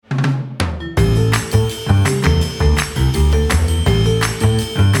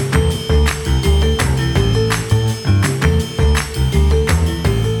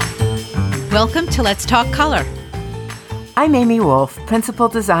Welcome to Let's Talk Color. I'm Amy Wolf, Principal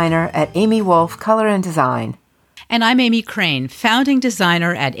Designer at Amy Wolf Color and Design. And I'm Amy Crane, Founding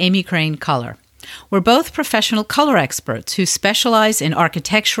Designer at Amy Crane Color. We're both professional color experts who specialize in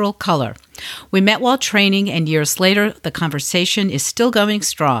architectural color. We met while training, and years later, the conversation is still going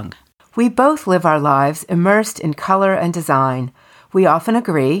strong. We both live our lives immersed in color and design. We often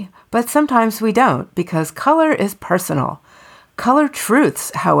agree, but sometimes we don't, because color is personal. Color truths,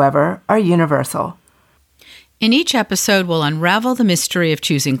 however, are universal. In each episode, we'll unravel the mystery of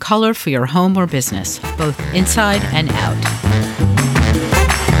choosing color for your home or business, both inside and out.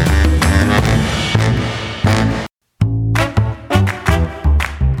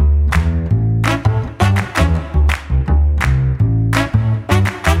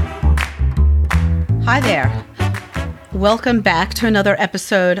 Hi there. Welcome back to another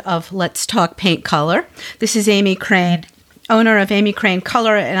episode of Let's Talk Paint Color. This is Amy Crane, owner of Amy Crane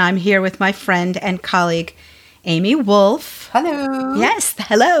Color, and I'm here with my friend and colleague, Amy Wolf. Hello. Yes,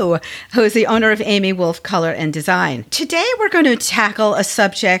 hello. Who is the owner of Amy Wolf Color and Design. Today we're going to tackle a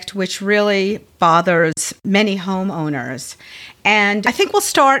subject which really bothers many homeowners. And I think we'll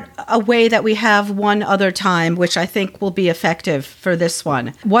start a way that we have one other time, which I think will be effective for this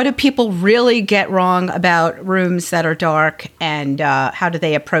one. What do people really get wrong about rooms that are dark, and how do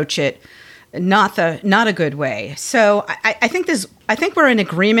they approach it? Not a good way. So I think we're in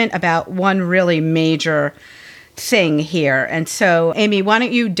agreement about one really major thing here. And so, Amy, why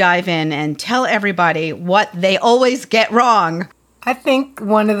don't you dive in and tell everybody what they always get wrong? I think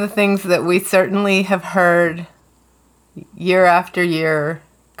one of the things that we certainly have heard year after year,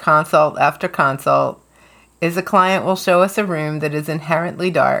 consult after consult, is a client will show us a room that is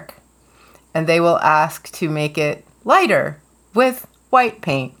inherently dark, and they will ask to make it lighter with white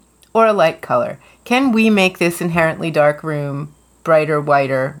paint or a light color. Can we make this inherently dark room brighter,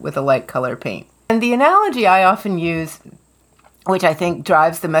 whiter with a light color paint? And the analogy I often use, which I think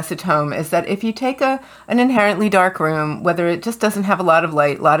drives the message home, is that if you take an inherently dark room, whether it just doesn't have a lot of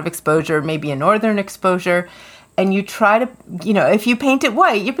light, a lot of exposure, maybe a northern exposure, and you try to, if you paint it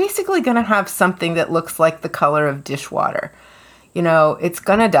white, you're basically going to have something that looks like the color of dishwater. It's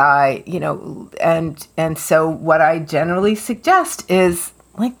going to die, and so what I generally suggest is,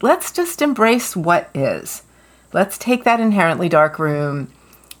 let's just embrace what is. Let's take that inherently dark room,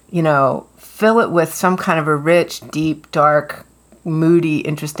 fill it with some kind of a rich, deep, dark, moody,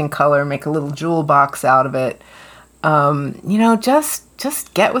 interesting color, make a little jewel box out of it.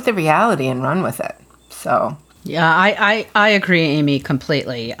 Just get with the reality and run with it. So. Yeah, I agree, Amy,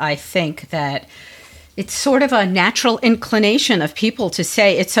 completely. I think that it's sort of a natural inclination of people to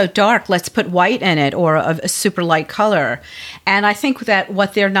say, it's so dark, let's put white in it, or a super light color. And I think that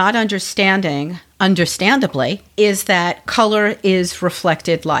what they're not understanding, understandably, is that color is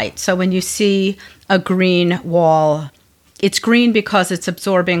reflected light. So when you see a green wall, it's green because it's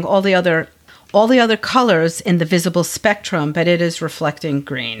absorbing all the other colors in the visible spectrum, but it is reflecting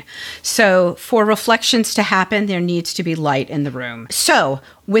green. So for reflections to happen, there needs to be light in the room. So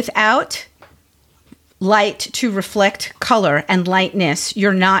without light to reflect color and lightness,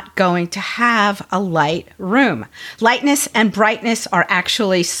 you're not going to have a light room. Lightness and brightness are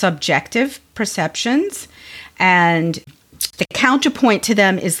actually subjective perceptions, and the counterpoint to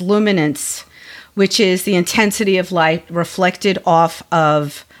them is luminance, which is the intensity of light reflected off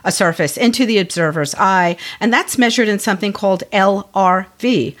of a surface into the observer's eye, and that's measured in something called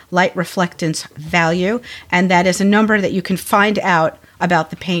LRV, light reflectance value, and that is a number that you can find out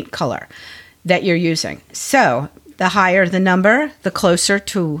about the paint color that you're using. So the higher the number, the closer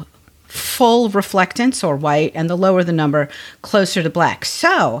to full reflectance or white, and the lower the number, closer to black.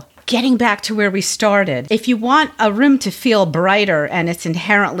 So getting back to where we started, if you want a room to feel brighter and it's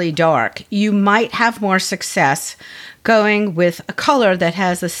inherently dark, you might have more success going with a color that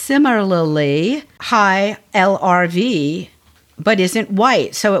has a similarly high LRV, but isn't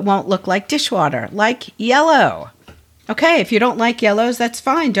white, so it won't look like dishwater, like yellow. Okay, if you don't like yellows, that's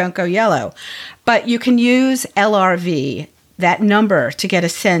fine. Don't go yellow. But you can use LRV, that number, to get a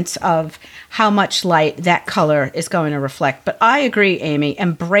sense of how much light that color is going to reflect. But I agree, Amy,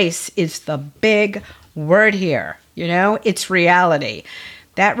 embrace is the big word here. It's reality.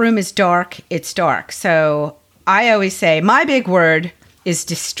 That room is dark, it's dark. So I always say my big word is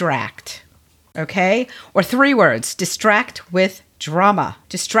distract, okay? Or 3 words, distract with drama.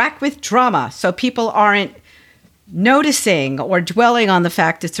 Distract with drama, so people aren't noticing or dwelling on the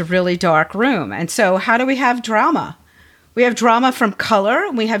fact it's a really dark room. And so how do we have drama? We have drama from color,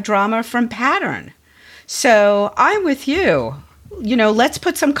 and we have drama from pattern. So I'm with you. Let's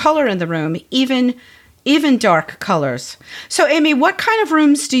put some color in the room, even even dark colors. So, Amy, what kind of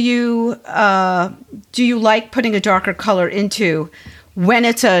rooms do you like putting a darker color into when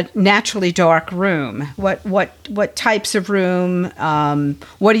it's a naturally dark room? What types of room?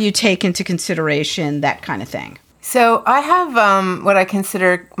 What do you take into consideration? That kind of thing. So I have what I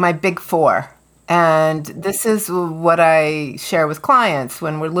consider my big four. And this is what I share with clients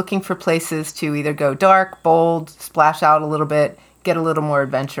when we're looking for places to either go dark, bold, splash out a little bit, get a little more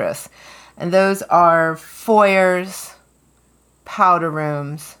adventurous. And those are foyers, powder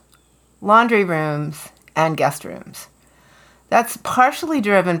rooms, laundry rooms, and guest rooms. That's partially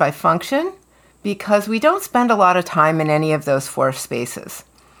driven by function because we don't spend a lot of time in any of those four spaces.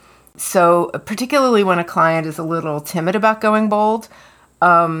 So particularly when a client is a little timid about going bold,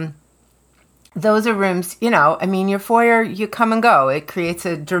 those are rooms, your foyer, you come and go. It creates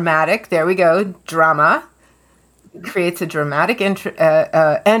a dramatic, there we go, drama. It creates a dramatic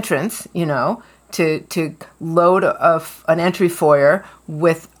entrance, to load an entry foyer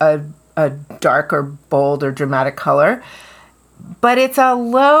with a dark or bold or dramatic color. But it's a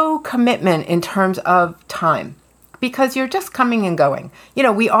low commitment in terms of time because you're just coming and going.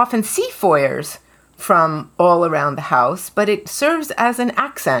 We often see foyers from all around the house, but it serves as an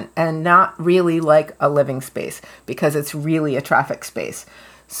accent and not really like a living space because it's really a traffic space.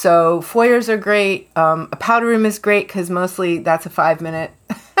 So foyers are great. A powder room is great because mostly that's a 5-minute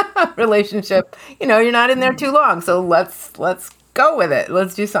relationship. You're not in there too long, so let's go with it.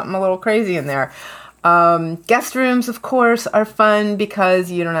 Let's do something a little crazy in there. Guest rooms, of course, are fun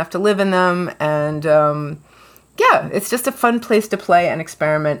because you don't have to live in them, and it's just a fun place to play and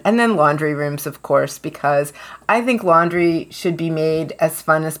experiment. And then laundry rooms, of course, because I think laundry should be made as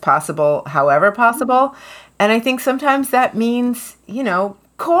fun as possible, however possible. And I think sometimes that means,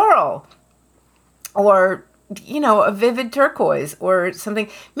 coral or, a vivid turquoise or something.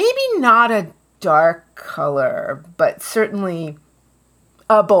 Maybe not a dark color, but certainly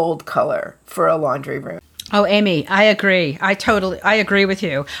a bold color for a laundry room. Oh, Amy, I agree. I agree with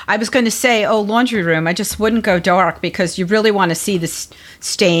you. I was going to say, laundry room, I just wouldn't go dark because you really want to see the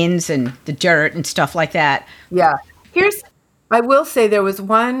stains and the dirt and stuff like that. Yeah. I will say there was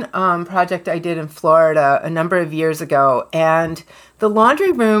one project I did in Florida a number of years ago, and the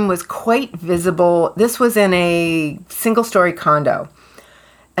laundry room was quite visible. This was in a single-story condo,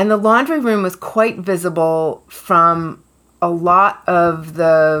 and the laundry room was quite visible from a lot of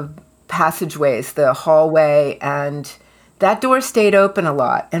the passageways, the hallway, and that door stayed open a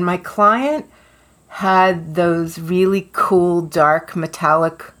lot. And my client had those really cool, dark,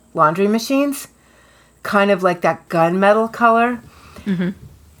 metallic laundry machines, kind of like that gunmetal color. Mm-hmm.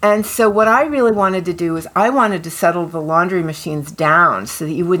 And so what I really wanted to do is I wanted to settle the laundry machines down so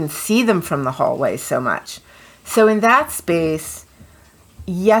that you wouldn't see them from the hallway so much. So in that space,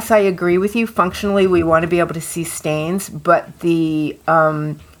 yes, I agree with you. Functionally, we want to be able to see stains, but the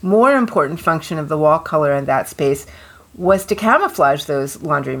more important function of the wall color in that space was to camouflage those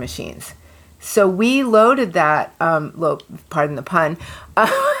laundry machines. So we loaded that, pardon the pun,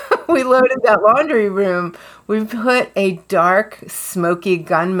 we loaded that laundry room. We put a dark, smoky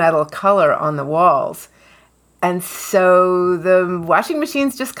gunmetal color on the walls. And so the washing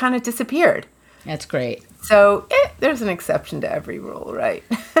machines just kind of disappeared. That's great. So there's an exception to every rule, right?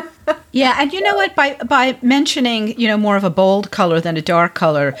 Yeah, and you know what? By mentioning, more of a bold color than a dark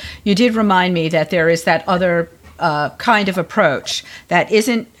color, you did remind me that there is that other kind of approach that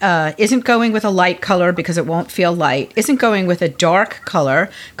isn't going with a light color because it won't feel light, isn't going with a dark color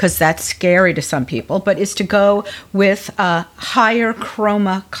because that's scary to some people, but is to go with a higher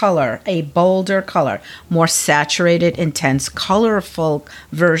chroma color, a bolder color, more saturated, intense, colorful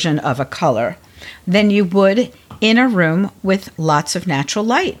version of a color than you would in a room with lots of natural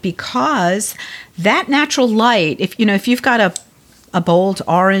light, because that natural light, if you've got a bold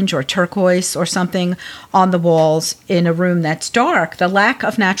orange or turquoise or something on the walls in a room that's dark, the lack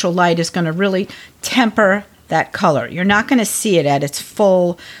of natural light is going to really temper that color. You're not going to see it at its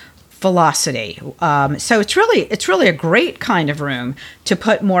full velocity. So it's really a great kind of room to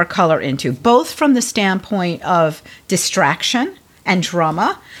put more color into, both from the standpoint of distraction and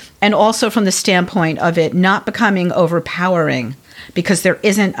drama, and also from the standpoint of it not becoming overpowering because there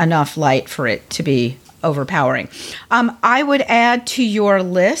isn't enough light for it to be overpowering. I would add to your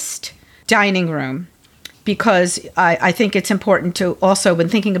list dining room, because I think it's important to also, when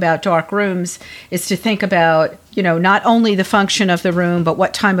thinking about dark rooms, is to think about, not only the function of the room, but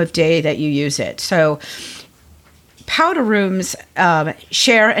what time of day that you use it. So powder rooms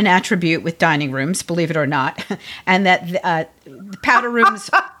share an attribute with dining rooms, believe it or not, and that powder rooms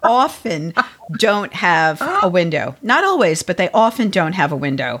often don't have a window. Not always, but they often don't have a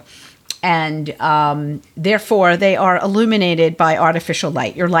window. And therefore, they are illuminated by artificial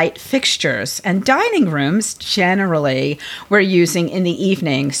light, your light fixtures. And dining rooms, generally, we're using in the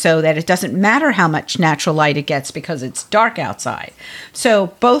evening so that it doesn't matter how much natural light it gets because it's dark outside. So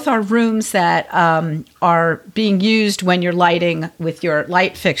both are rooms that are being used when you're lighting with your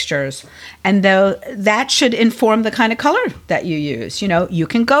light fixtures. And though that should inform the kind of color that you use. You know, you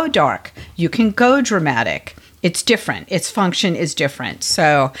can go dark, you can go dramatic. It's different. Its function is different.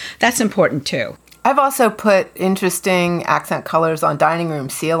 So that's important too. I've also put interesting accent colors on dining room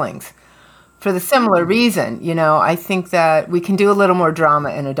ceilings for the similar reason. You know, I think that we can do a little more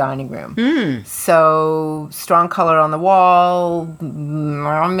drama in a dining room. So strong color on the wall,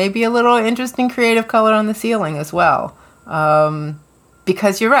 maybe a little interesting creative color on the ceiling as well.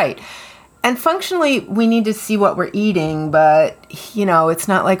 Because you're right. And functionally, we need to see what we're eating, but, you know, it's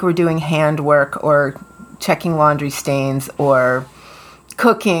not like we're doing handwork or checking laundry stains or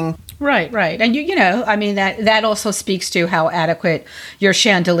cooking. Right. And you know, I mean, that also speaks to how adequate your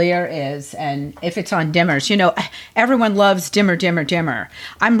chandelier is. And if it's on dimmers, you know, everyone loves dimmer.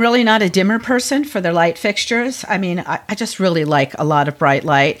 I'm really not a dimmer person for their light fixtures. I mean, I just really like a lot of bright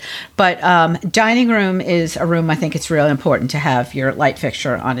light. But dining room is a room I think it's really important to have your light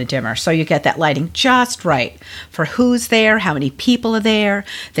fixture on a dimmer. So you get that lighting just right for who's there, how many people are there,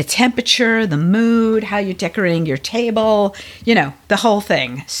 the temperature, the mood, how you're decorating your table, you know, the whole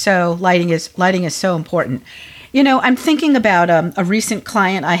thing. So lighting is so important. You know, I'm thinking about a recent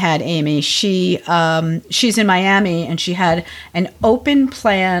client I had, Amy. She's in Miami, and she had an open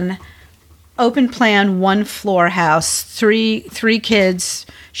plan 1-floor house, three kids,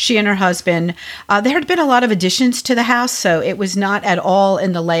 she and her husband. There had been a lot of additions to the house, so it was not at all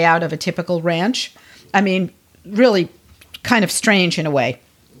in the layout of a typical ranch. I mean, really kind of strange in a way.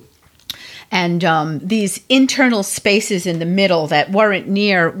 And these internal spaces in the middle that weren't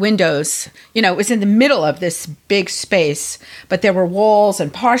near windows, you know, it was in the middle of this big space, but there were walls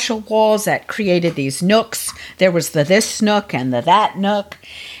and partial walls that created these nooks. There was the this nook and the that nook.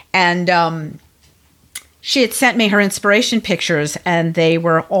 And she had sent me her inspiration pictures, and they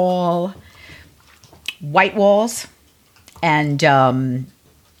were all white walls and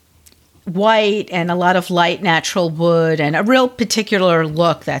white and a lot of light natural wood and a real particular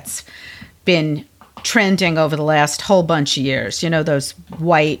look that's been trending over the last whole bunch of years. You know, those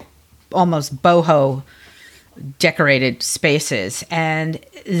white, almost boho decorated spaces. And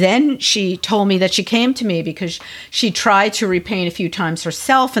then she told me that she came to me because she tried to repaint a few times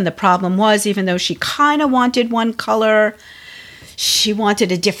herself. And the problem was, even though she kind of wanted one color, she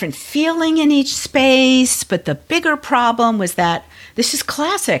wanted a different feeling in each space. But the bigger problem was that this is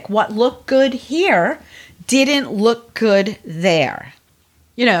classic. What looked good here didn't look good there.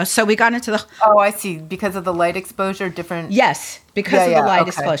 You know, so we got into the... Oh, I see. Because of the light exposure, different... Yes, because of the light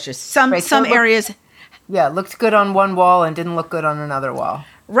exposures. Some areas... Yeah, it looked good on one wall and didn't look good on another wall.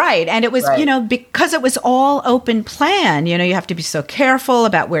 Right. And it was, you know, because it was all open plan, you know, you have to be so careful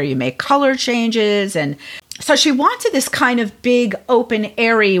about where you make color changes. And so she wanted this kind of big, open,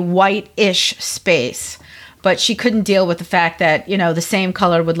 airy, white-ish space. But she couldn't deal with the fact that, you know, the same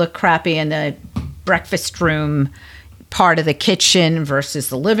color would look crappy in the breakfast room part of the kitchen versus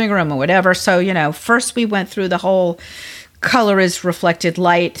the living room or whatever. So, you know, first we went through the whole color is reflected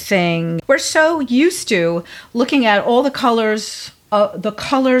light thing. We're so used to looking at all the colors of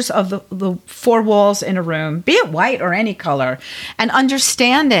the four walls in a room, be it white or any color, and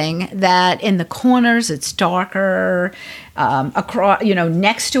understanding that in the corners it's darker, across, you know,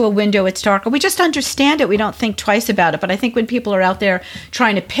 next to a window it's darker. We just understand it. We don't think twice about it. But I think when people are out there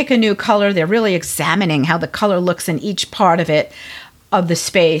trying to pick a new color, they're really examining how the color looks in each part of it, of the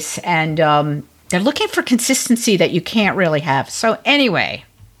space, and they're looking for consistency that you can't really have. So anyway,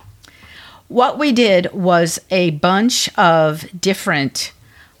 what we did was a bunch of different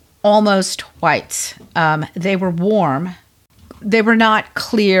almost whites. They were warm. They were not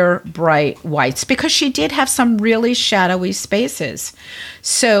clear, bright whites because she did have some really shadowy spaces.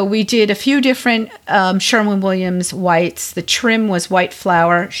 So we did a few different Sherwin-Williams whites. The trim was white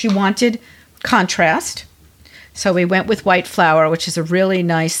flower. She wanted contrast. So we went with white flower, which is a really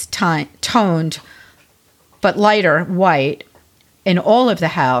nice toned but lighter white in all of the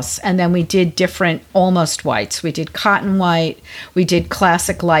house. And then we did different almost whites. We did cotton white. We did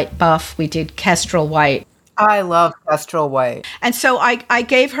classic light buff. We did kestrel white. I love kestrel white. And so I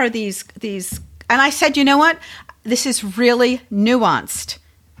gave her these, and I said, you know what? This is really nuanced.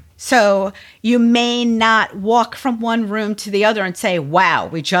 So you may not walk from one room to the other and say, wow,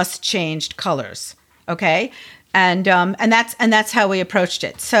 we just changed colors. Okay. And that's how we approached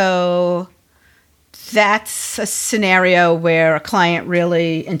it. So that's a scenario where a client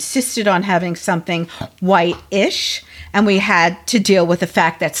really insisted on having something white-ish, and we had to deal with the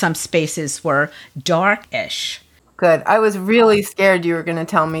fact that some spaces were dark-ish. Good. I was really scared you were going to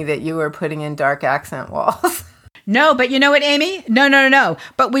tell me that you were putting in dark accent walls. No, but you know what, Amy? No.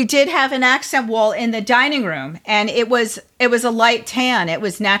 But we did have an accent wall in the dining room, and it was a light tan. It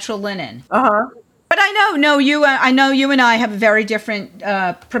was natural linen. Uh-huh. But I know you and I have a very different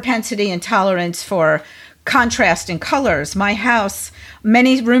propensity and tolerance for contrast in colors. My house,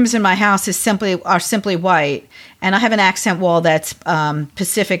 many rooms in my house are simply white, and I have an accent wall that's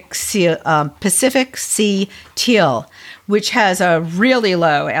Pacific Sea teal, which has a really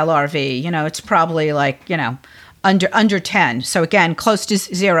low LRV. It's probably like under 10. So again, close to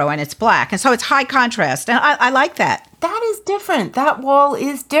 0, and it's black, and so it's high contrast, and I like that. That is different. That wall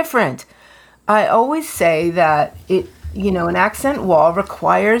is different. I always say that an accent wall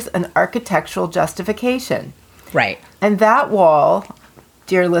requires an architectural justification. Right. And that wall,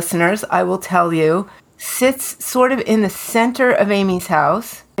 dear listeners, I will tell you, sits sort of in the center of Amy's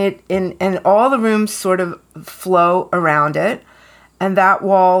house. And all the rooms sort of flow around it. And that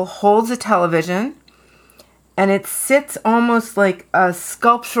wall holds a television. And it sits almost like a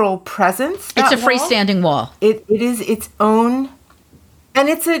sculptural presence. It's a freestanding wall. It is its own, and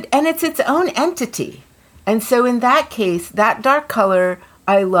it's its own entity. And so in that case, that dark color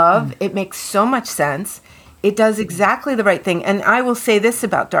I love. It makes so much sense. It does exactly the right thing. And I will say this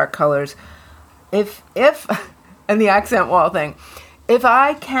about dark colors. If and the accent wall thing, if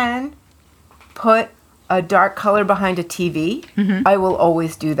I can put a dark color behind a TV, I will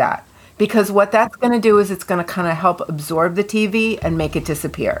always do that. Because what that's going to do is it's going to kind of help absorb the TV and make it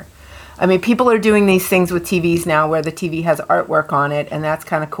disappear. I mean, people are doing these things with TVs now where the TV has artwork on it, and that's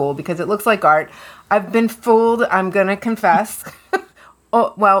kind of cool because it looks like art. I've been fooled, I'm going to confess.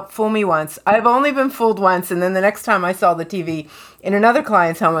 Oh, well, fool me once. I've only been fooled once, and then the next time I saw the TV in another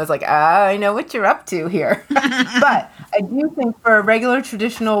client's home, I was like, I know what you're up to here. But I do think for a regular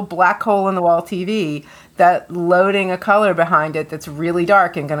traditional black hole in the wall TV, that loading a color behind it that's really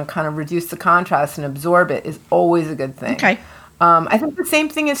dark and going to kind of reduce the contrast and absorb it is always a good thing. Okay. I think the same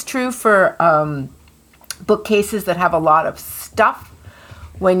thing is true for bookcases that have a lot of stuff.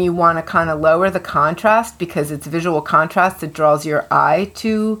 When you want to kind of lower the contrast because it's visual contrast that draws your eye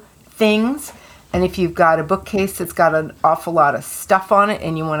to things. And if you've got a bookcase that's got an awful lot of stuff on it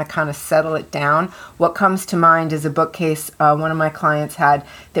and you want to kind of settle it down, what comes to mind is a bookcase one of my clients had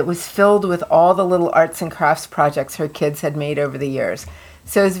that was filled with all the little arts and crafts projects her kids had made over the years.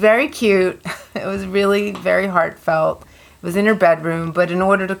 So it was very cute. It was really very heartfelt. It was in her bedroom, but in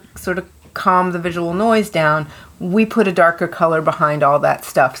order to sort of calm the visual noise down, we put a darker color behind all that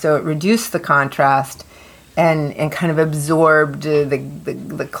stuff. So it reduced the contrast and kind of absorbed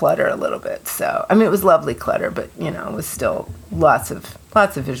the clutter a little bit. So, I mean, it was lovely clutter, but, it was still lots of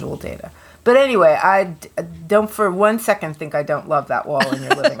visual data. But anyway, I don't for 1 second think I don't love that wall in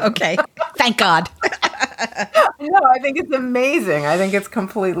your living room. Okay. Thank God. No, I think it's amazing. I think it's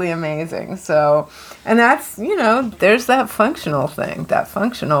completely amazing. So, and that's, there's that functional thing,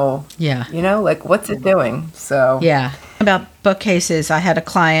 Yeah. Like what's it doing? So, yeah. About bookcases, I had a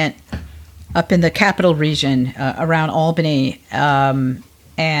client up in the capital region around Albany, and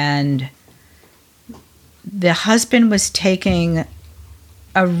the husband was taking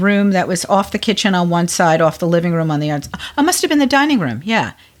a room that was off the kitchen on one side, off the living room on the other. It must have been the dining room.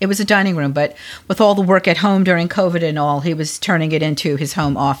 Yeah, it was a dining room. But with all the work at home during COVID and all, he was turning it into his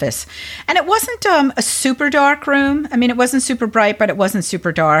home office. And it wasn't a super dark room. I mean, it wasn't super bright, but it wasn't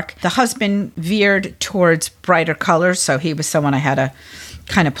super dark. The husband veered towards brighter colors, so he was someone I had to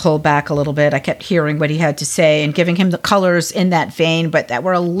kind of pull back a little bit. I kept hearing what he had to say and giving him the colors in that vein, but that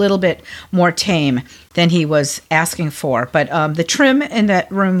were a little bit more tame than he was asking for. But the trim in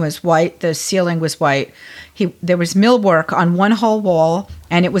that room was white. The ceiling was white. There was millwork on one whole wall,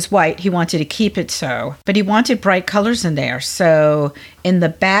 and it was white. He wanted to keep it so. But he wanted bright colors in there. So in the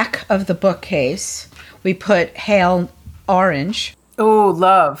back of the bookcase, we put Hale Orange. Oh,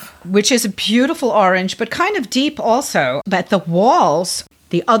 love. Which is a beautiful orange, but kind of deep also. But the walls,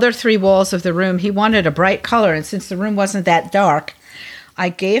 the other 3 walls of the room, he wanted a bright color. And since the room wasn't that dark, I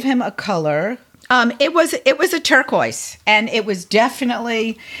gave him a color. It was a turquoise, and it was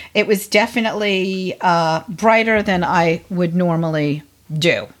definitely brighter than I would normally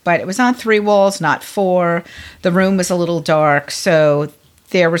do. But it was on 3 walls, not 4. The room was a little dark, so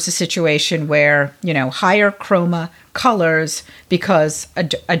there was a situation where, higher chroma colors because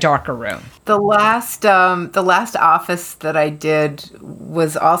a darker room. The last office that I did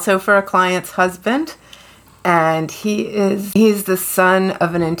was also for a client's husband, and he's the son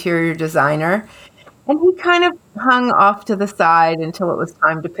of an interior designer, And he kind of hung off to the side until it was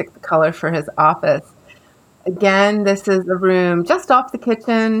time to pick the color for his office. Again, this is a room just off the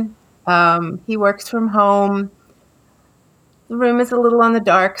kitchen. He works from home. The room is a little on the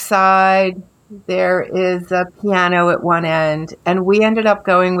dark side. There is a piano at one end. And we ended up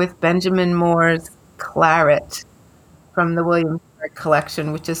going with Benjamin Moore's Claret from the Williamsburg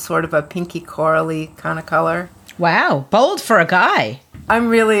collection, which is sort of a pinky corally kind of color. Wow, bold for a guy. I'm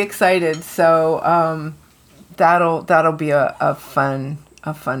really excited. So that'll be a fun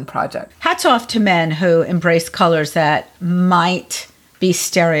project. Hats off to men who embrace colors that might be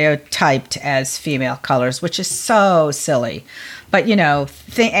stereotyped as female colors, which is so silly. But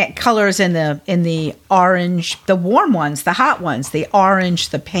colors in the orange, the warm ones, the hot ones, the orange,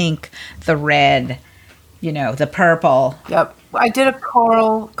 the pink, the red, the purple. Yep. I did a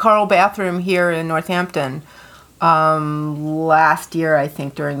coral bathroom here in Northampton last year, I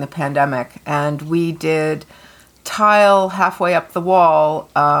think, during the pandemic, and we did tile halfway up the wall,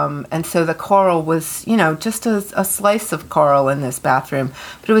 and so the coral was, just a slice of coral in this bathroom,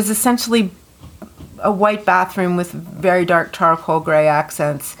 but it was essentially a white bathroom with very dark charcoal gray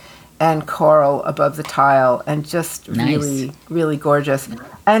accents and coral above the tile, and just really, really gorgeous.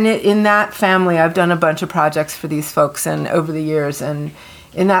 And in that family, I've done a bunch of projects for these folks and over the years, and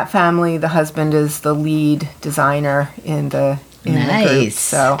in that family, the husband is the lead designer in the group.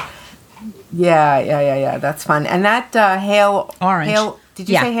 So yeah, that's fun. And that Hale Orange. Did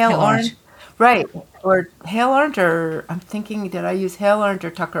you say Hale Orange? Right. Or Hale Orange, or I'm thinking, did I use Hale Orange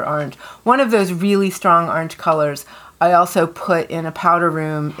or Tucker Orange? One of those really strong orange colors I also put in a powder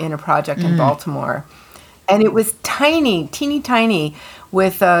room in a project in Baltimore. And it was tiny, teeny tiny,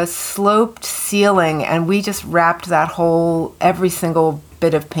 with a sloped ceiling, and we just wrapped every single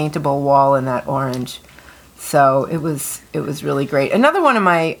bit of paintable wall in that orange. So it was really great. Another one of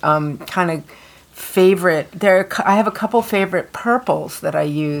my kind of favorite, I have a couple favorite purples that I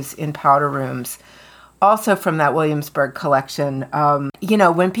use in powder rooms, also from that Williamsburg collection.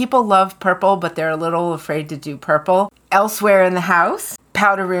 When people love purple, but they're a little afraid to do purple elsewhere in the house,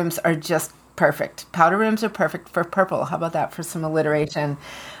 powder rooms are just perfect. Powder rooms are perfect for purple. How about that for some alliteration?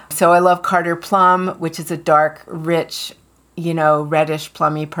 So I love Carter Plum, which is a dark, rich, reddish,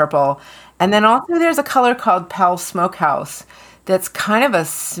 plummy purple. And then also there's a color called Pell Smokehouse that's kind of a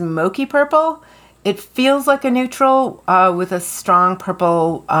smoky purple. It feels like a neutral with a strong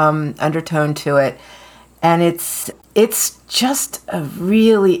purple undertone to it. And it's just a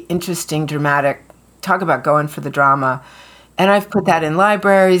really interesting, dramatic, talk about going for the drama. And I've put that in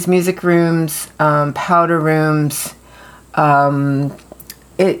libraries, music rooms, powder rooms.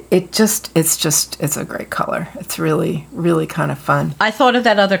 It's a great color. It's really, really kind of fun. I thought of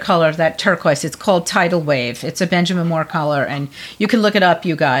that other color, that turquoise. It's called Tidal Wave. It's a Benjamin Moore color, and you can look it up,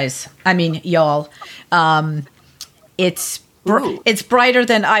 you guys. I mean, y'all. It's brighter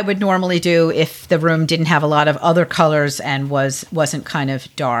than I would normally do if the room didn't have a lot of other colors and wasn't kind of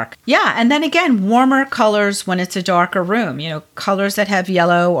dark. Yeah, and then again, warmer colors when it's a darker room. Colors that have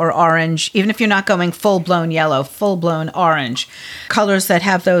yellow or orange, even if you're not going full-blown yellow, full-blown orange. Colors that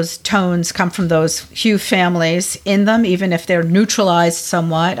have those tones come from those hue families in them, even if they're neutralized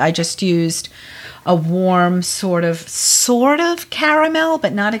somewhat. I just used a warm sort of caramel,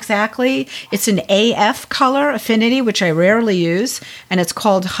 but not exactly. It's an AF color, Affinity, which I rarely use, and it's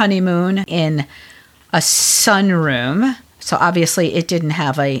called Honeymoon in a sunroom. So obviously it didn't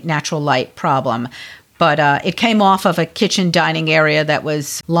have a natural light problem. But it came off of a kitchen dining area that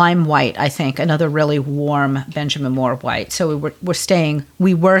was lime white, I think, another really warm Benjamin Moore white. So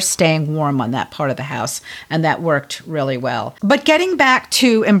we were staying warm on that part of the house, and that worked really well. But getting back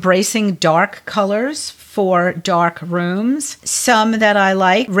to embracing dark colors for dark rooms, some that I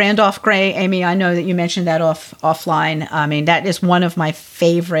like, Randolph Gray. Amy, I know that you mentioned that offline. I mean, that is one of my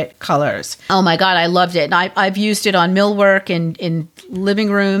favorite colors. Oh my God, I loved it. And I've used it on millwork in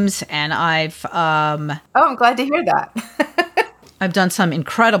living rooms, and I'm glad to hear that. I've done some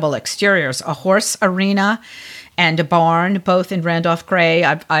incredible exteriors, a horse arena and a barn, both in Randolph Gray.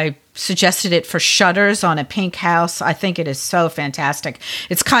 I suggested it for shutters on a pink house. I think it is so fantastic.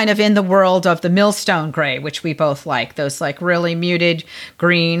 It's kind of in the world of the Millstone Gray, which we both like. Those like really muted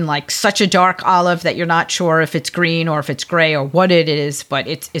green, like such a dark olive that you're not sure if it's green or if it's gray or what it is, but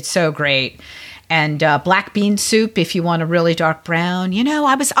it's so great. And black bean soup if you want a really dark brown.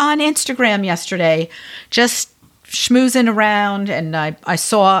 I was on Instagram yesterday just schmoozing around, and I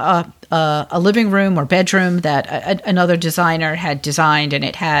saw a living room or bedroom that another designer had designed, and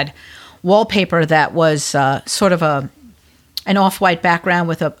it had wallpaper that was sort of an off-white background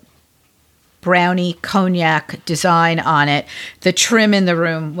with a brownie cognac design on it. The trim in the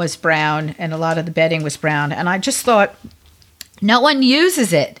room was brown, and a lot of the bedding was brown. And I just thought, no one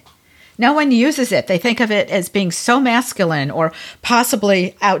uses it. No one uses it. They think of it as being so masculine or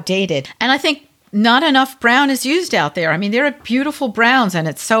possibly outdated. And I think not enough brown is used out there. I mean, there are beautiful browns, and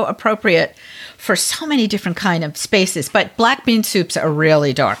it's so appropriate for so many different kind of spaces. But black bean soups are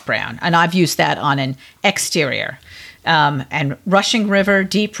really dark brown, and I've used that on an exterior. And Rushing River,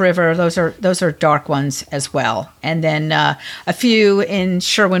 Deep River, those are dark ones as well. And then a few in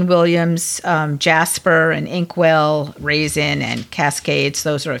Sherwin-Williams, Jasper and Inkwell, Raisin and Cascades.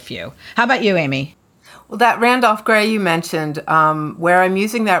 Those are a few. How about you, Amy? Well, that Randolph Gray you mentioned, where I'm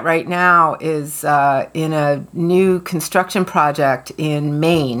using that right now is in a new construction project in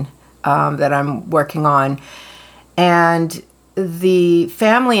Maine that I'm working on. And the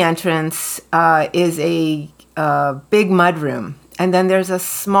family entrance is a big mudroom. And then there's a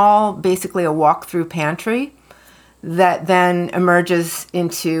small, basically a walk-through pantry that then emerges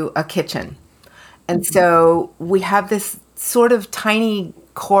into a kitchen. And so we have this sort of tiny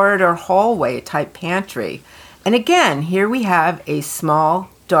corridor hallway type pantry. And again, here we have a small,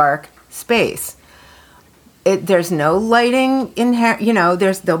 dark space. There's no lighting in here,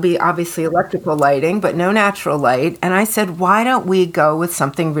 there'll be obviously electrical lighting, but no natural light. And I said, why don't we go with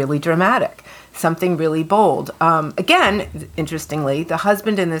something really dramatic, something really bold? Again, interestingly, the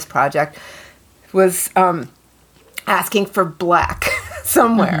husband in this project was asking for black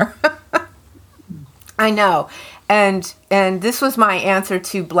somewhere. Mm-hmm. I know. And this was my answer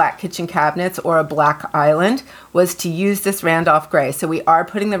to black kitchen cabinets or a black island, was to use this Randolph Gray. So we are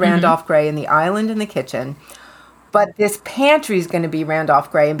putting the Randolph Gray in the island in the kitchen. But this pantry is going to be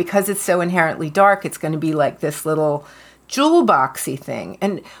Randolph Gray. And because it's so inherently dark, it's going to be like this little jewel boxy thing.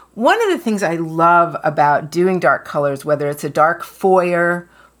 And one of the things I love about doing dark colors, whether it's a dark foyer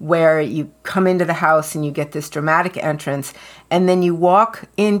where you come into the house and you get this dramatic entrance, and then you walk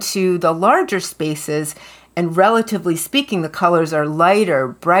into the larger spaces, and relatively speaking, the colors are lighter,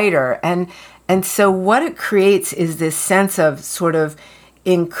 brighter. And so what it creates is this sense of sort of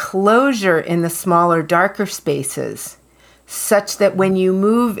enclosure in the smaller, darker spaces, such that when you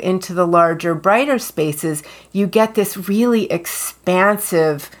move into the larger, brighter spaces, you get this really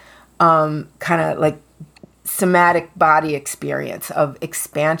expansive kind of like somatic body experience of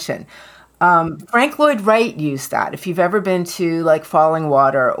expansion. Frank Lloyd Wright used that. If you've ever been to like Falling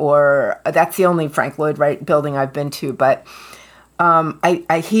Water, or that's the only Frank Lloyd Wright building I've been to, but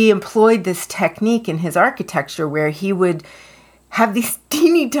he employed this technique in his architecture where he would have these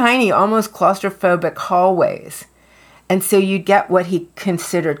teeny tiny, almost claustrophobic hallways. And so you'd get what he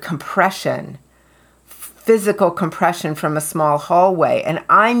considered compression, physical compression from a small hallway. And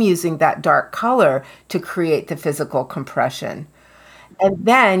I'm using that dark color to create the physical compression. And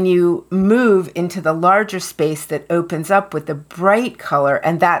then you move into the larger space that opens up with the bright color,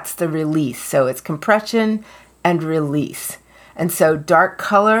 and that's the release. So it's compression and release. And so dark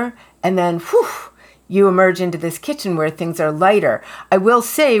color, and then you emerge into this kitchen where things are lighter. I will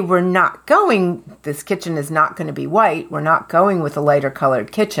say this kitchen is not going to be white. We're not going with a lighter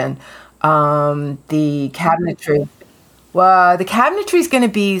colored kitchen. The cabinetry is going to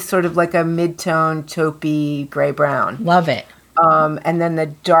be sort of like a mid-tone, taupey, gray-brown. Love it. And then the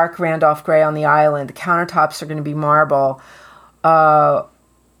dark Randolph Gray on the island. The countertops are going to be marble.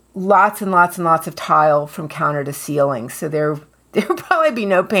 Lots and lots and lots of tile from counter to ceiling. So there'll probably be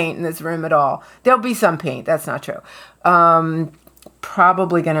no paint in this room at all. There'll be some paint. That's not true.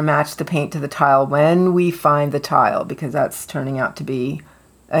 Probably going to match the paint to the tile when we find the tile, because that's turning out to be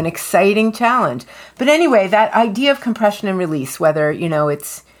an exciting challenge. But anyway, that idea of compression and release, whether,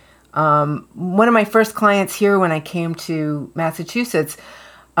 it's one of my first clients here when I came to Massachusetts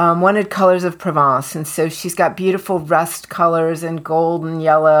wanted colors of Provence. And so she's got beautiful rust colors and gold and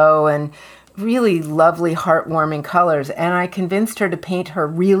yellow and really lovely, heartwarming colors. And I convinced her to paint her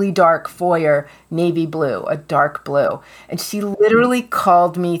really dark foyer navy blue, a dark blue. And she literally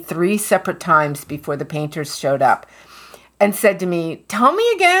called me 3 separate times before the painters showed up and said to me, "Tell me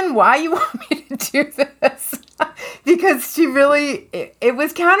again why you want me to do this." Because she really, it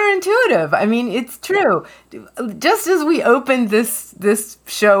was counterintuitive. I mean, it's true. Just as we opened this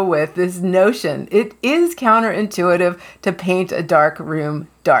show with this notion, it is counterintuitive to paint a dark room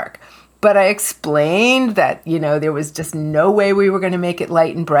dark. But I explained that, there was just no way we were going to make it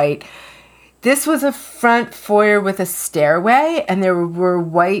light and bright. This was a front foyer with a stairway, and there were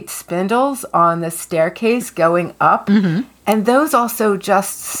white spindles on the staircase going up. Mm-hmm. And those also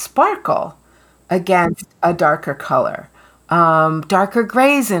just sparkle against a darker color. darker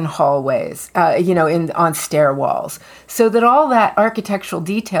grays in hallways, on stair walls, so that all that architectural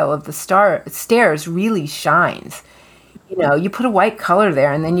detail of the stairs really shines. You put a white color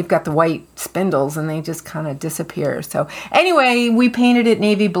there, and then you've got the white spindles, and they just kind of disappear. So anyway, we painted it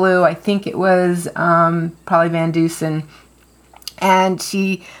navy blue. I think it was probably Van Dusen. And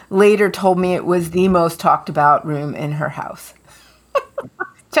she later told me it was the most talked about room in her house.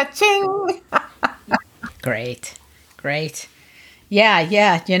 Cha-ching! Great. Yeah.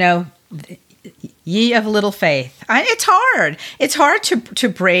 Ye of little faith. It's hard. It's hard to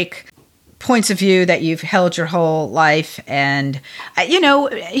break points of view that you've held your whole life. And,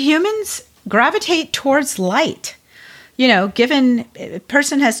 humans gravitate towards light. Given a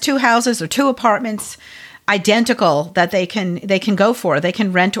person has 2 houses or 2 apartments, identical, that they can go for, they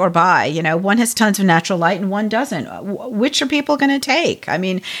can rent or buy. One has tons of natural light and one doesn't. Which are people going to take? I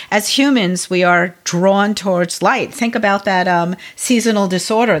mean, as humans, we are drawn towards light. Think about that seasonal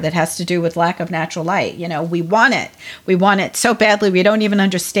disorder that has to do with lack of natural light. We want it so badly. We don't even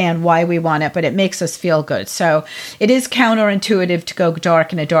understand why we want it, but it makes us feel good. So it is counterintuitive to go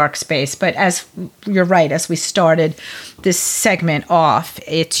dark in a dark space. But as you're right, as we started this segment off,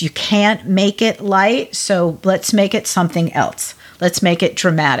 you can't make it light. So let's make it something else. Let's make it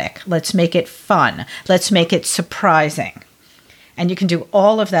dramatic. Let's make it fun. Let's make it surprising. And you can do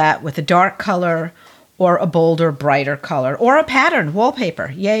all of that with a dark color or a bolder, brighter color or a pattern,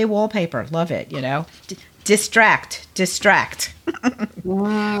 wallpaper. Yay, wallpaper. Love it, Distract.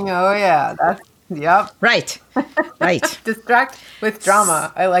 Oh, yeah. Yep. Right. Distract with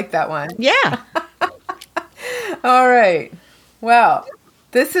drama. I like that one. Yeah. All right. Well,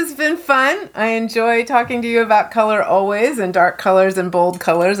 this has been fun. I enjoy talking to you about color always, and dark colors and bold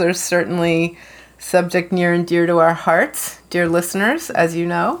colors are certainly subject near and dear to our hearts, dear listeners, as you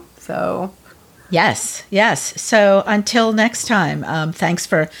know. So, yes. So until next time, thanks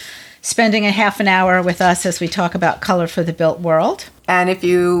for spending a half an hour with us as we talk about color for the built world. And if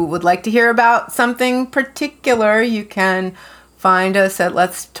you would like to hear about something particular, you can find us at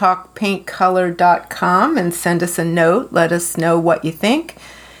letstalkpaintcolor.com and send us a note. Let us know what you think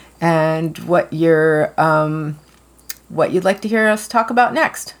and what you'd like to hear us talk about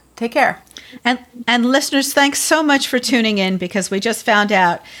next. Take care. And listeners, thanks so much for tuning in, because we just found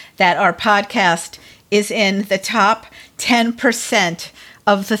out that our podcast is in the top 10%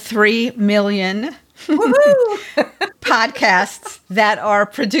 of the 3 million podcasts that are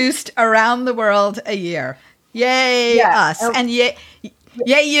produced around the world a year. Yay, us. And yay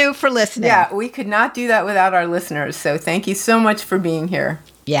you for listening. Yeah, we could not do that without our listeners. So thank you so much for being here.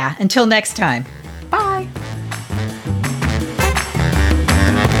 Yeah, until next time.